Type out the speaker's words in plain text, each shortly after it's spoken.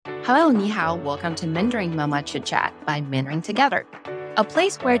Hello, 你好. Welcome to Mentoring Mama Chit Chat by Mentoring Together, a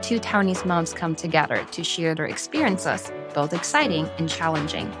place where two Taiwanese moms come together to share their experiences, both exciting and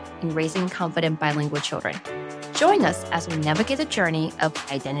challenging, in raising confident bilingual children. Join us as we navigate the journey of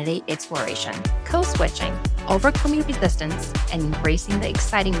identity exploration, code-switching, overcoming resistance, and embracing the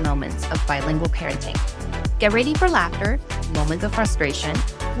exciting moments of bilingual parenting. Get ready for laughter, moments of frustration,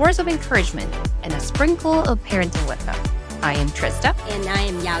 words of encouragement, and a sprinkle of parenting wisdom. I am Trista. And I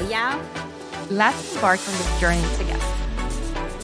am Yao Yao. Let's embark on this journey together.